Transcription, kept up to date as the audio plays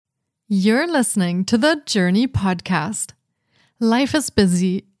You're listening to the Journey Podcast. Life is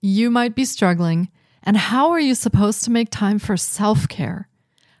busy, you might be struggling, and how are you supposed to make time for self-care?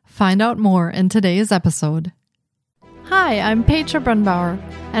 Find out more in today's episode. Hi, I'm Petra Brunbauer,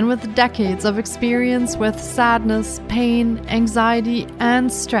 and with decades of experience with sadness, pain, anxiety,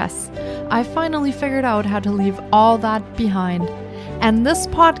 and stress, I finally figured out how to leave all that behind. And this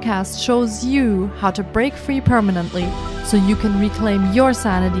podcast shows you how to break free permanently so you can reclaim your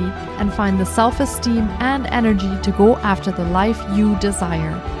sanity and find the self-esteem and energy to go after the life you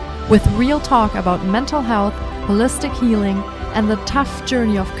desire. With real talk about mental health, holistic healing, and the tough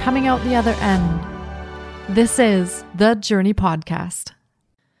journey of coming out the other end. This is the Journey Podcast.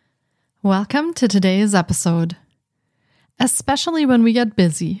 Welcome to today's episode. Especially when we get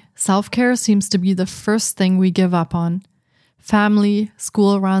busy, self-care seems to be the first thing we give up on. Family,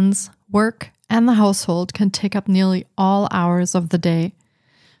 school runs, work, and the household can take up nearly all hours of the day.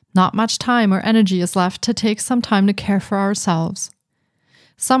 Not much time or energy is left to take some time to care for ourselves.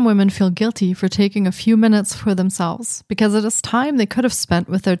 Some women feel guilty for taking a few minutes for themselves because it is time they could have spent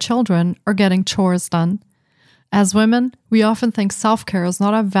with their children or getting chores done. As women, we often think self-care is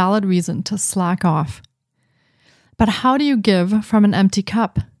not a valid reason to slack off. But how do you give from an empty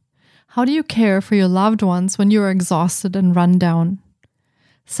cup? How do you care for your loved ones when you are exhausted and run down?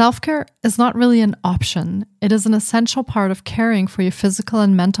 Self-care is not really an option. It is an essential part of caring for your physical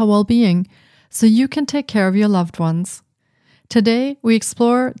and mental well-being so you can take care of your loved ones. Today, we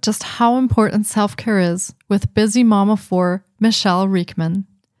explore just how important self-care is with busy mom of four, Michele Riechman.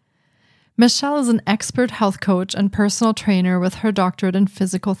 Michele is an expert health coach and personal trainer with her doctorate in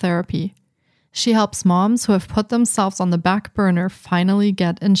physical therapy. She helps moms who have put themselves on the back burner finally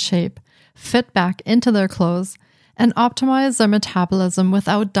get in shape, fit back into their clothes, and optimize their metabolism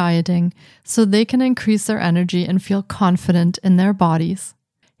without dieting so they can increase their energy and feel confident in their bodies.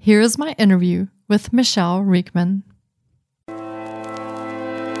 Here is my interview with Michele Riechman.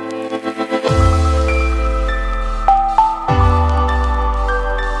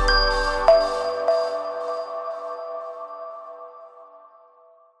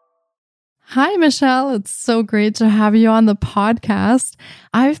 Hi, Michele. It's so great to have you on the podcast.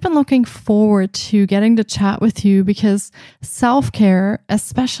 I've been looking forward to getting to chat with you because self-care,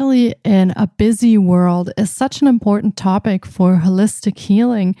 especially in a busy world, is such an important topic for holistic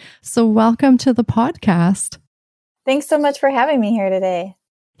healing. So welcome to the podcast. Thanks so much for having me here today.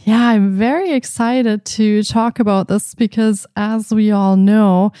 Yeah, I'm very excited to talk about this because, as we all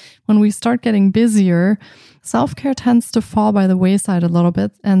know, when we start getting busier, self-care tends to fall by the wayside a little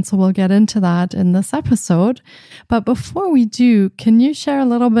bit. And so we'll get into that in this episode. But before we do, can you share a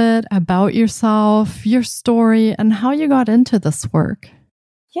little bit about yourself, your story, and how you got into this work?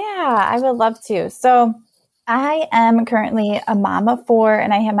 Yeah, I would love to. So I am currently a mom of four,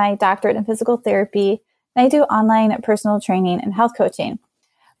 and I have my doctorate in physical therapy, and I do online personal training and health coaching.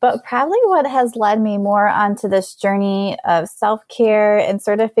 But probably what has led me more onto this journey of self-care and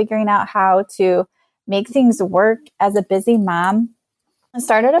sort of figuring out how to make things work as a busy mom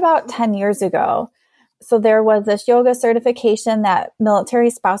started about 10 years ago. So there was this yoga certification that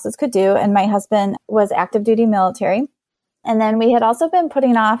military spouses could do, and my husband was active duty military. And then we had also been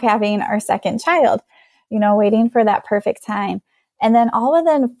putting off having our second child, waiting for that perfect time. And then all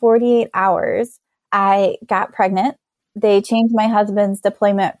within 48 hours, I got pregnant. They changed my husband's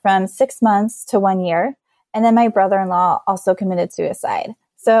deployment from 6 months to 1 year. And then my brother-in-law also committed suicide.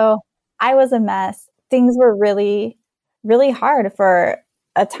 So I was a mess. Things were really, really hard for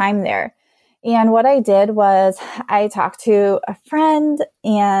a time there. And what I did was I talked to a friend,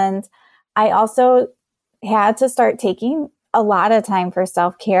 and I also had to start taking a lot of time for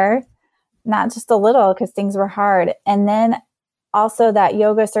self-care, not just a little because things were hard. And then also that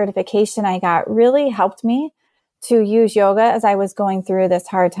yoga certification I got really helped me to use yoga as I was going through this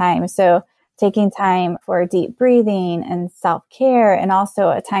hard time. So taking time for deep breathing and self-care, and also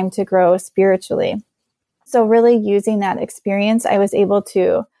a time to grow spiritually. So really using that experience, I was able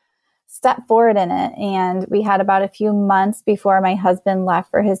to step forward in it. And we had about a few months before my husband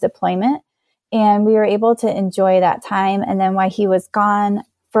left for his deployment, and we were able to enjoy that time. And then while he was gone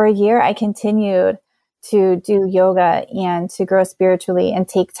for a year, I continued to do yoga and to grow spiritually and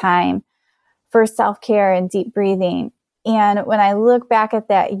take time for self-care and deep breathing. And when I look back at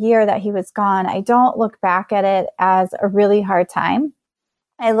that year that he was gone, I don't look back at it as a really hard time.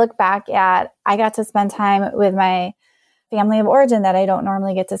 I look back at, I got to spend time with my family of origin that I don't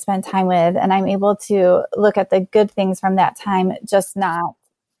normally get to spend time with. And I'm able to look at the good things from that time, just not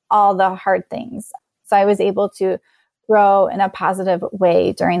all the hard things. So I was able to grow in a positive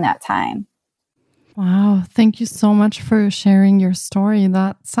way during that time. Wow. Thank you so much for sharing your story.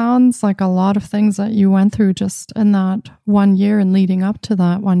 That sounds like a lot of things that you went through just in that 1 year and leading up to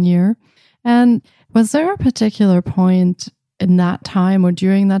that 1 year. And was there a particular point in that time or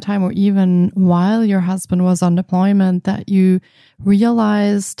during that time or even while your husband was on deployment that you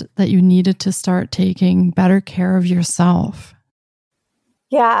realized that you needed to start taking better care of yourself?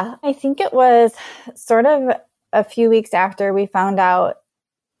 Yeah, I think it was sort of a few weeks after we found out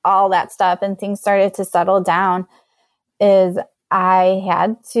all that stuff and things started to settle down is I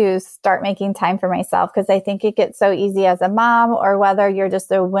had to start making time for myself, because I think it gets so easy as a mom, or whether you're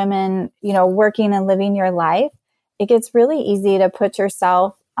just a woman, working and living your life, it gets really easy to put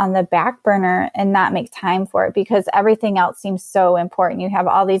yourself on the back burner and not make time for it because everything else seems so important. You have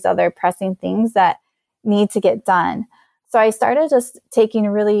all these other pressing things that need to get done. So I started just taking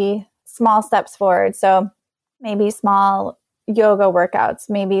really small steps forward. So maybe small yoga workouts,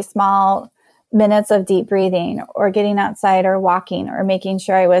 maybe small minutes of deep breathing, or getting outside or walking, or making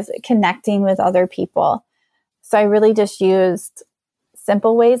sure I was connecting with other people. So I really just used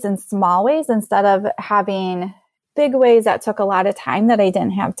simple ways and small ways instead of having big ways that took a lot of time that I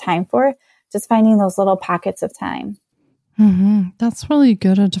didn't have time for, just finding those little pockets of time. That's really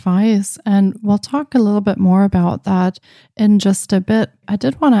good advice. And we'll talk a little bit more about that in just a bit. I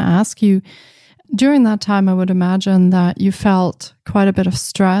did want to ask you, during that time, I would imagine that you felt quite a bit of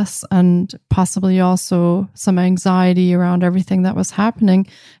stress and possibly also some anxiety around everything that was happening.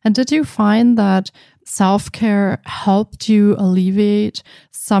 And did you find that self-care helped you alleviate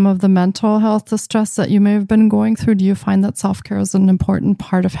some of the mental health distress that you may have been going through? Do you find that self-care is an important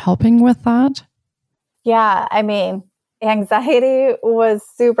part of helping with that? Yeah, I mean, anxiety was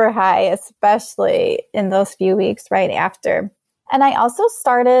super high, especially in those few weeks right after. And I also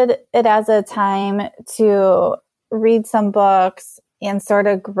started it as a time to read some books and sort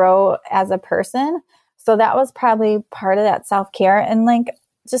of grow as a person. So that was probably part of that self-care, and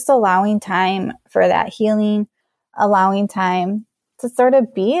just allowing time for that healing, allowing time to sort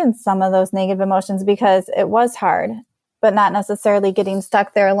of be in some of those negative emotions, because it was hard, but not necessarily getting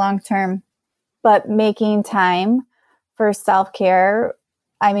stuck there long term, but making time for self-care.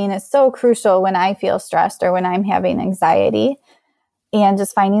 I mean, it's so crucial when I feel stressed or when I'm having anxiety. And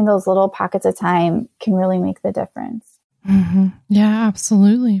just finding those little pockets of time can really make the difference. Yeah,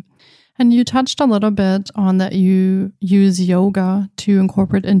 absolutely. And you touched a little bit on that you use yoga to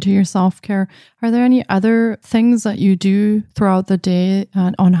incorporate into your self-care. Are there any other things that you do throughout the day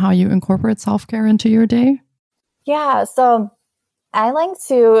on how you incorporate self-care into your day? Yeah, so I like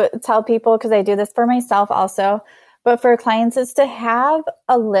to tell people, because I do this for myself also, but for clients, is to have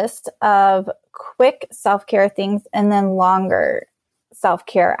a list of quick self-care things and then longer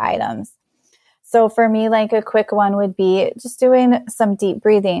self-care items. So for me, a quick one would be just doing some deep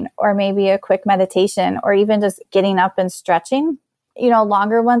breathing, or maybe a quick meditation, or even just getting up and stretching.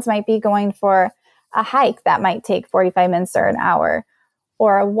 Longer ones might be going for a hike that might take 45 minutes or an hour,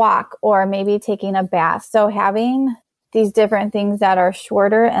 or a walk, or maybe taking a bath. So having these different things that are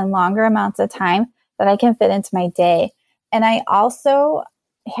shorter and longer amounts of time that I can fit into my day. And I also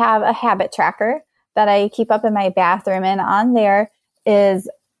have a habit tracker that I keep up in my bathroom, and on there is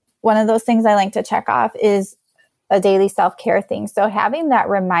one of those things I like to check off is a daily self-care thing. So having that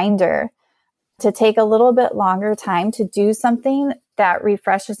reminder to take a little bit longer time to do something that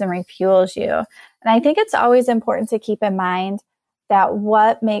refreshes and refuels you. And I think it's always important to keep in mind that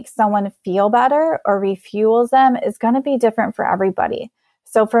what makes someone feel better or refuels them is going to be different for everybody.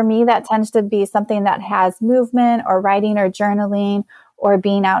 So for me, that tends to be something that has movement, or writing, or journaling, or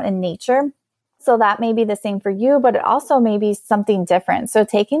being out in nature. So that may be the same for you, but it also may be something different. So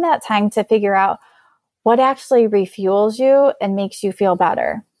taking that time to figure out what actually refuels you and makes you feel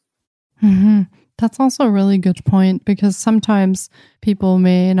better. That's also a really good point, because sometimes people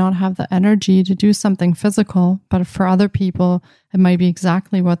may not have the energy to do something physical, but for other people, it might be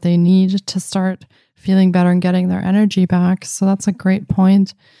exactly what they need to start feeling better and getting their energy back. So that's a great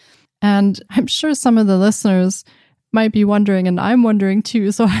point. And I'm sure some of the listeners might be wondering, and I'm wondering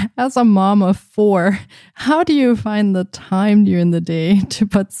too. So as a mom of 4, how do you find the time during the day to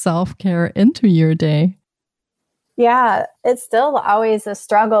put self-care into your day? Yeah, it's still always a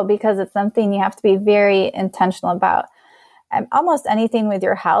struggle, because it's something you have to be very intentional about. Almost anything with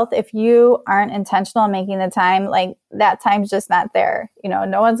your health, if you aren't intentional in making the time, that time's just not there.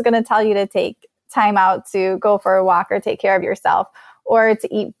 No one's going to tell you to take time out to go for a walk, or take care of yourself, or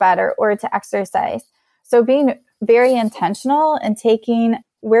to eat better, or to exercise. So being very intentional and taking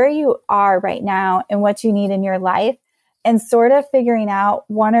where you are right now and what you need in your life, and sort of figuring out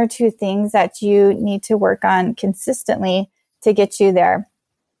 1 or 2 things that you need to work on consistently to get you there.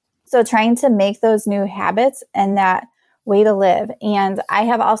 So trying to make those new habits and that way to live. And I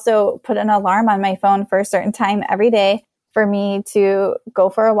have also put an alarm on my phone for a certain time every day for me to go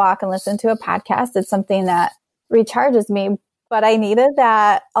for a walk and listen to a podcast. It's something that recharges me, but I needed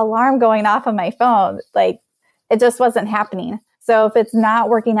that alarm going off on my phone. Like, it just wasn't happening. So if it's not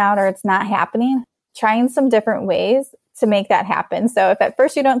working out or it's not happening, trying some different ways to make that happen. So if at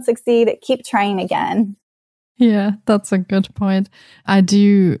first you don't succeed, keep trying again. Yeah, that's a good point. I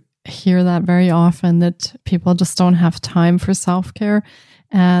do hear that very often, that people just don't have time for self-care.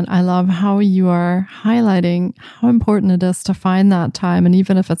 And I love how you are highlighting how important it is to find that time. And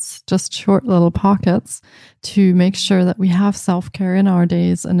even if it's just short little pockets, to make sure that we have self-care in our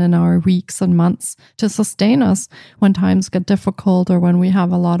days and in our weeks and months to sustain us when times get difficult or when we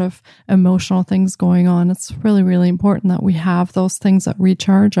have a lot of emotional things going on. It's really, really important that we have those things that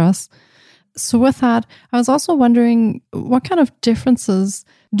recharge us. So with that, I was also wondering, what kind of differences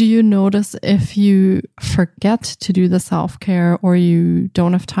do you notice if you forget to do the self-care, or you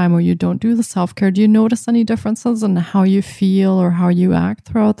don't have time, or you don't do the self-care? Do you notice any differences in how you feel or how you act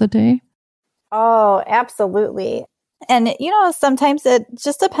throughout the day? Oh, absolutely. And, sometimes it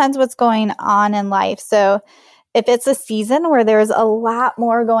just depends what's going on in life. So if it's a season where there's a lot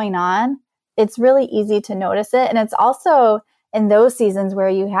more going on, it's really easy to notice it. And it's also in those seasons where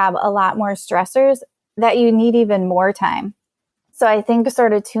you have a lot more stressors that you need even more time. So I think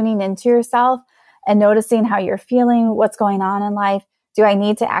sort of tuning into yourself and noticing how you're feeling, what's going on in life. Do I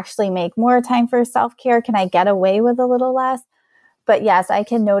need to actually make more time for self-care? Can I get away with a little less? But yes, I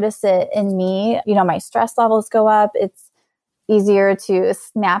can notice it in me. My stress levels go up. It's easier to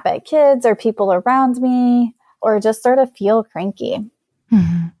snap at kids or people around me, or just sort of feel cranky.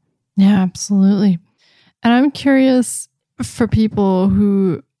 Mm-hmm. Yeah, absolutely. And I'm curious, for people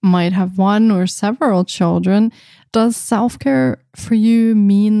who might have one or several children, does self-care for you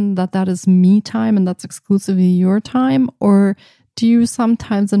mean that is me time and that's exclusively your time? Or do you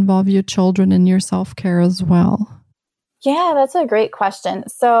sometimes involve your children in your self-care as well? Yeah, that's a great question.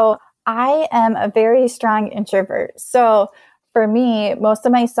 So I am a very strong introvert. So for me, most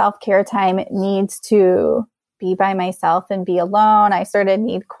of my self-care time needs to be by myself and be alone. I sort of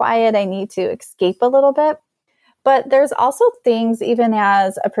need quiet. I need to escape a little bit. But there's also things, even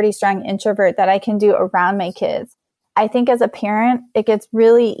as a pretty strong introvert, that I can do around my kids. I think as a parent, it gets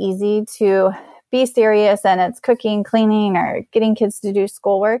really easy to be serious, and it's cooking, cleaning, or getting kids to do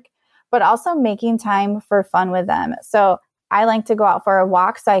schoolwork, but also making time for fun with them. So I like to go out for a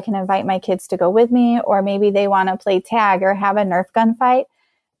walk so I can invite my kids to go with me, or maybe they want to play tag or have a Nerf gun fight.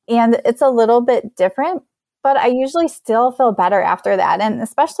 And it's a little bit different, but I usually still feel better after that. And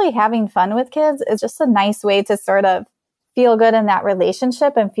especially having fun with kids is just a nice way to sort of feel good in that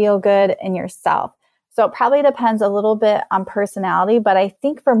relationship and feel good in yourself. So it probably depends a little bit on personality, but I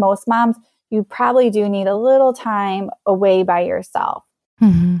think for most moms, you probably do need a little time away by yourself.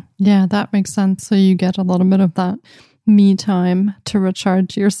 Mm-hmm. Yeah, that makes sense. So you get a little bit of that me time to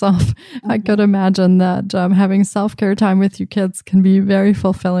recharge yourself. Mm-hmm. I could imagine that having self-care time with your kids can be very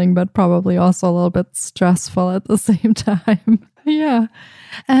fulfilling, but probably also a little bit stressful at the same time. Yeah.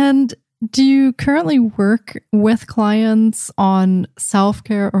 And do you currently work with clients on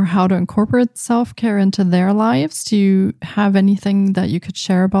self-care or how to incorporate self-care into their lives? Do you have anything that you could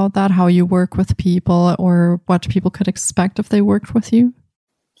share about that, how you work with people or what people could expect if they worked with you?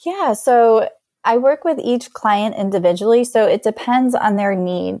 Yeah, so I work with each client individually, so it depends on their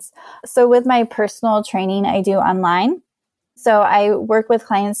needs. So with my personal training, I do online. So I work with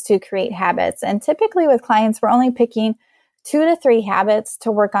clients to create habits. And typically with clients, we're only picking 2 to 3 habits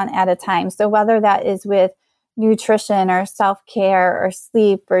to work on at a time. So whether that is with nutrition or self-care or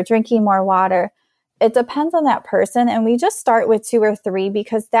sleep or drinking more water, it depends on that person. And we just start with 2 or 3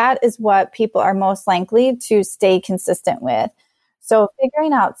 because that is what people are most likely to stay consistent with. So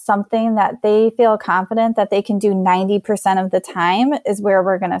figuring out something that they feel confident that they can do 90% of the time is where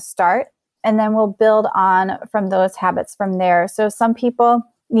we're going to start. And then we'll build on from those habits from there. So some people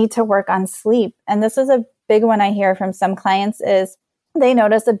need to work on sleep. And this is a big one I hear from some clients is they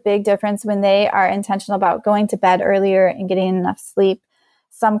notice a big difference when they are intentional about going to bed earlier and getting enough sleep.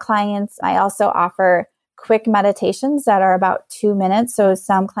 Some clients, I also offer quick meditations that are about 2 minutes. So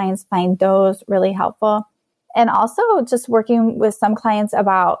some clients find those really helpful. And also just working with some clients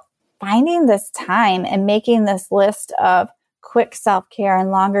about finding this time and making this list of quick self-care and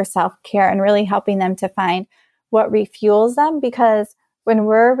longer self-care and really helping them to find what refuels them. Because when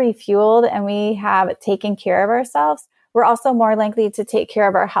we're refueled and we have taken care of ourselves, we're also more likely to take care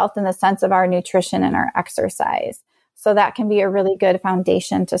of our health in the sense of our nutrition and our exercise. So that can be a really good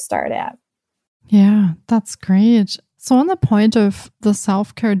foundation to start at. Yeah, that's great. So on the point of the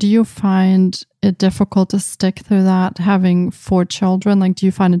self-care, do you find it difficult to stick through that having 4 children? Like, do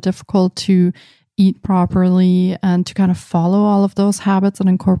you find it difficult to eat properly and to kind of follow all of those habits and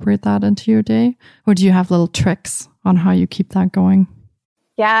incorporate that into your day? Or do you have little tricks on how you keep that going?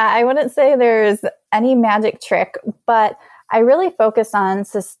 Yeah, I wouldn't say there's any magic trick, but I really focus on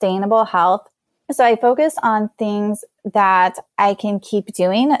sustainable health. So I focus on things that I can keep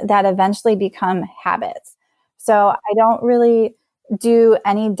doing that eventually become habits. So I don't really do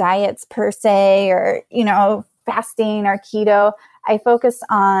any diets per se or, fasting or keto. I focus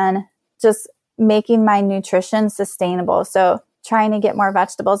on just making my nutrition sustainable. So trying to get more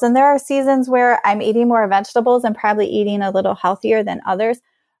vegetables. And there are seasons where I'm eating more vegetables and probably eating a little healthier than others.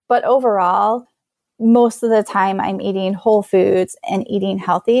 But overall, most of the time I'm eating whole foods and eating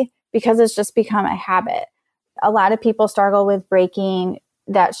healthy because it's just become a habit. A lot of people struggle with breaking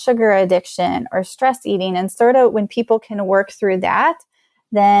that sugar addiction or stress eating. And sort of when people can work through that,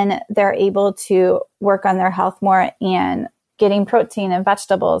 then they're able to work on their health more, and getting protein and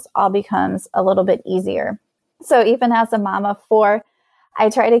vegetables all becomes a little bit easier. So even as a mom of 4, I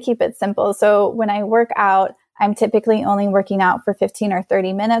try to keep it simple. So when I work out, I'm typically only working out for 15 or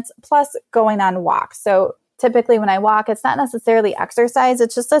 30 minutes plus going on walks. So typically when I walk, it's not necessarily exercise.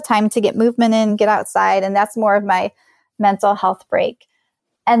 It's just a time to get movement in, get outside. And that's more of my mental health break.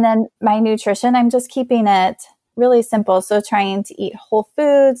 And then my nutrition, I'm just keeping it really simple. So trying to eat whole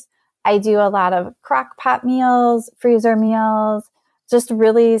foods. I do a lot of crock pot meals, freezer meals, just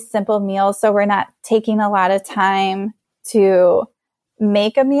really simple meals. So we're not taking a lot of time to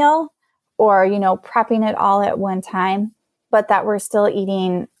make a meal or, prepping it all at one time, but that we're still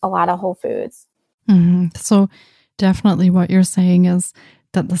eating a lot of whole foods. Mm-hmm. So definitely what you're saying is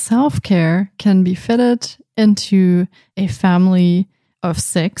that the self-care can be fitted into a family of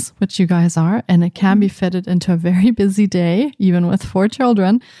 6, which you guys are, and it can be fitted into a very busy day, even with 4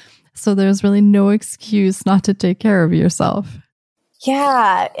 children. So there's really no excuse not to take care of yourself.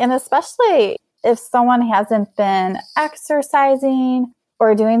 Yeah. And especially if someone hasn't been exercising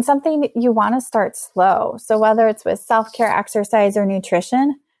or doing something, you want to start slow. So whether it's with self-care, exercise, or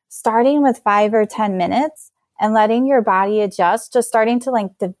nutrition, starting with 5 or 10 minutes and letting your body adjust, just starting to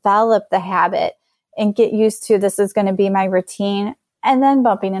develop the habit and get used to this is going to be my routine, and then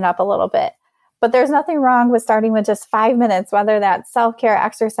bumping it up a little bit. But there's nothing wrong with starting with just 5 minutes, whether that's self-care,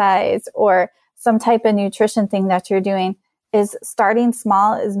 exercise, or some type of nutrition thing that you're doing. Is starting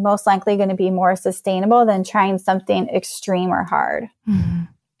small is most likely going to be more sustainable than trying something extreme or hard. Mm-hmm.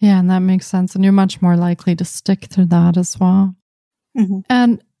 Yeah, and that makes sense. And you're much more likely to stick through that as well. Mm-hmm.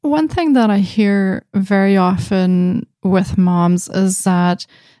 And one thing that I hear very often with moms is that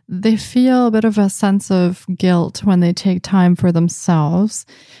they feel a bit of a sense of guilt when they take time for themselves,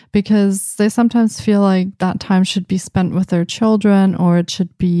 because they sometimes feel like that time should be spent with their children, or it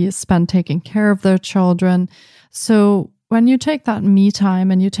should be spent taking care of their children. So when you take that me time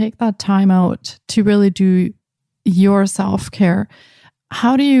and you take that time out to really do your self-care,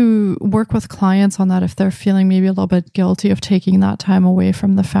 how do you work with clients on that if they're feeling maybe a little bit guilty of taking that time away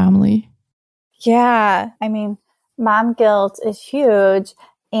from the family? Yeah, mom guilt is huge.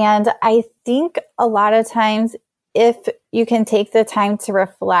 And I think a lot of times if you can take the time to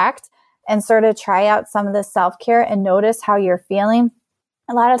reflect and sort of try out some of the self-care and notice how you're feeling,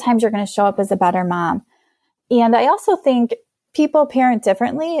 a lot of times you're going to show up as a better mom. And I also think people parent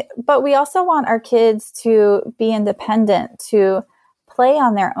differently, but we also want our kids to be independent, to play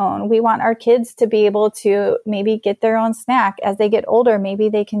on their own. We want our kids to be able to maybe get their own snack. As they get older, maybe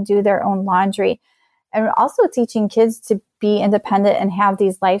they can do their own laundry. And also teaching kids to be independent and have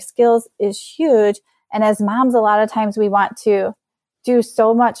these life skills is huge. And as moms, a lot of times we want to do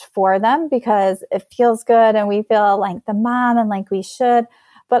so much for them because it feels good and we feel like the mom and like we should,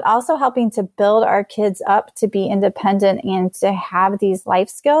 but also helping to build our kids up to be independent and to have these life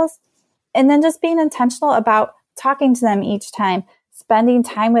skills. And then just being intentional about talking to them each time, spending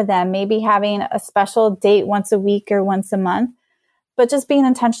time with them, maybe having a special date once a week or once a month, but just being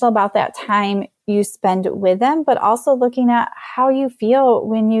intentional about that time you spend with them, but also looking at how you feel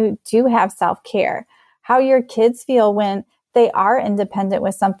when you do have self-care, how your kids feel when they are independent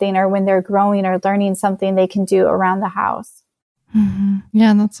with something or when they're growing or learning something they can do around the house. Mm-hmm.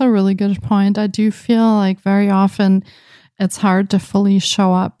 Yeah, that's a really good point. I do feel like very often it's hard to fully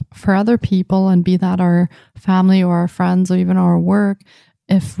show up for other people, and be that our family or our friends or even our work,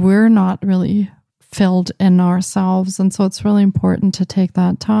 if we're not really filled in ourselves. And so it's really important to take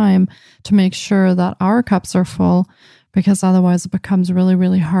that time to make sure that our cups are full, because otherwise it becomes really,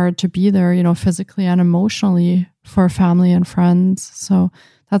 really hard to be there, physically and emotionally for family and friends. So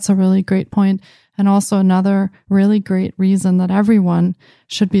that's a really great point. And also another really great reason that everyone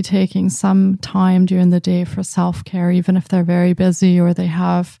should be taking some time during the day for self-care, even if they're very busy or they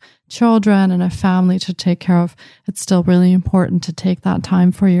have children and a family to take care of. It's still really important to take that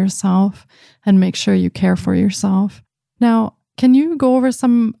time for yourself and make sure you care for yourself. Now, can you go over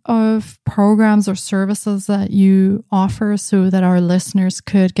some of programs or services that you offer so that our listeners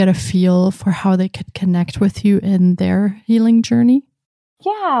could get a feel for how they could connect with you in their healing journey?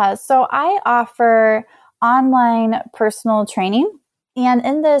 Yeah, so I offer online personal training. And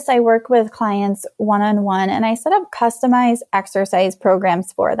in this, I work with clients one-on-one, and I set up customized exercise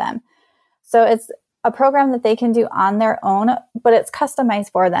programs for them. So it's a program that they can do on their own, but it's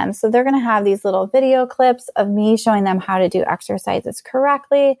customized for them. So they're going to have these little video clips of me showing them how to do exercises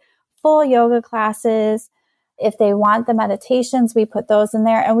correctly, full yoga classes. If they want the meditations, we put those in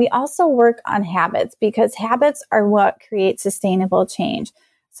there. And we also work on habits, because habits are what create sustainable change.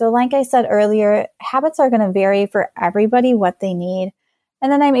 So like I said earlier, habits are going to vary for everybody, what they need.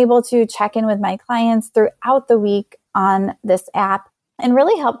 And then I'm able to check in with my clients throughout the week on this app and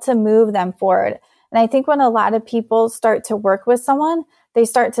really help to move them forward. And I think when a lot of people start to work with someone, they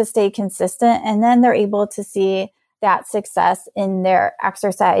start to stay consistent, and then they're able to see that success in their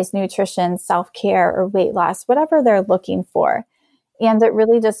exercise, nutrition, self-care, or weight loss, whatever they're looking for. And it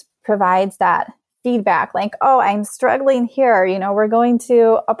really just provides that feedback like, oh, I'm struggling here. We're going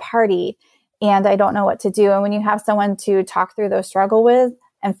to a party and I don't know what to do. And when you have someone to talk through those struggle with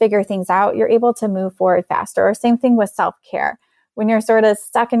and figure things out, you're able to move forward faster. Or same thing with self-care. When you're sort of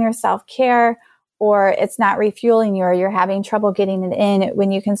stuck in your self-care, or it's not refueling you, or you're having trouble getting it in,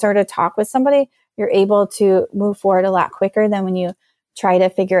 when you can sort of talk with somebody, you're able to move forward a lot quicker than when you try to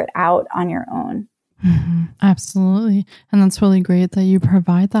figure it out on your own. Mm-hmm. Absolutely. And that's really great that you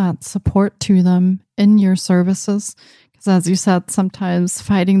provide that support to them in your services. Because as you said, sometimes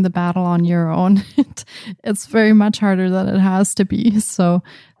fighting the battle on your own, it's very much harder than it has to be. So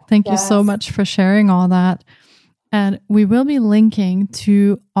thank you so much for sharing all that. And we will be linking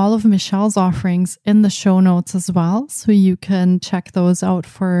to all of Michele's offerings in the show notes as well. So you can check those out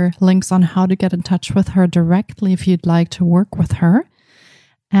for links on how to get in touch with her directly if you'd like to work with her.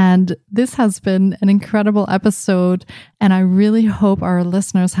 And this has been an incredible episode. And I really hope our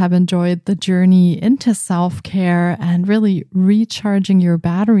listeners have enjoyed the journey into self-care and really recharging your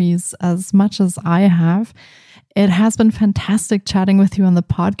batteries as much as I have. It has been fantastic chatting with you on the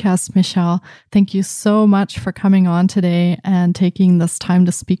podcast, Michele. Thank you so much for coming on today and taking this time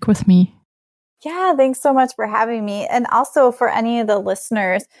to speak with me. Yeah, thanks so much for having me. And also for any of the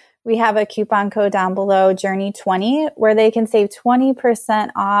listeners, we have a coupon code down below, Journey20, where they can save 20%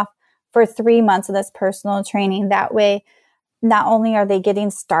 off for 3 months of this personal training. That way, not only are they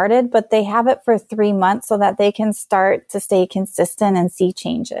getting started, but they have it for 3 months so that they can start to stay consistent and see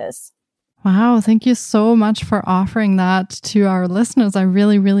changes. Wow, thank you so much for offering that to our listeners. I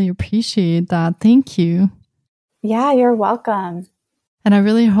really, really appreciate that. Thank you. Yeah, you're welcome. And I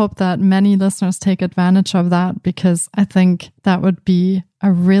really hope that many listeners take advantage of that, because I think that would be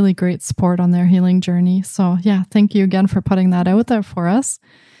a really great support on their healing journey. So yeah, thank you again for putting that out there for us.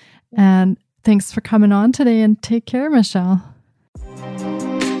 And thanks for coming on today, and take care, Michele.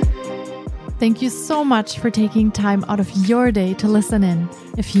 Thank you so much for taking time out of your day to listen in.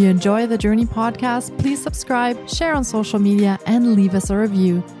 If you enjoy the Journey podcast, please subscribe, share on social media, and leave us a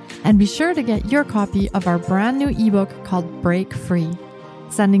review. And be sure to get your copy of our brand new ebook called Break Free.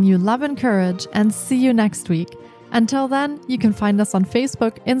 Sending you love and courage, and see you next week. Until then, you can find us on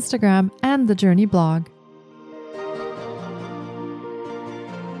Facebook, Instagram, and the Journey blog.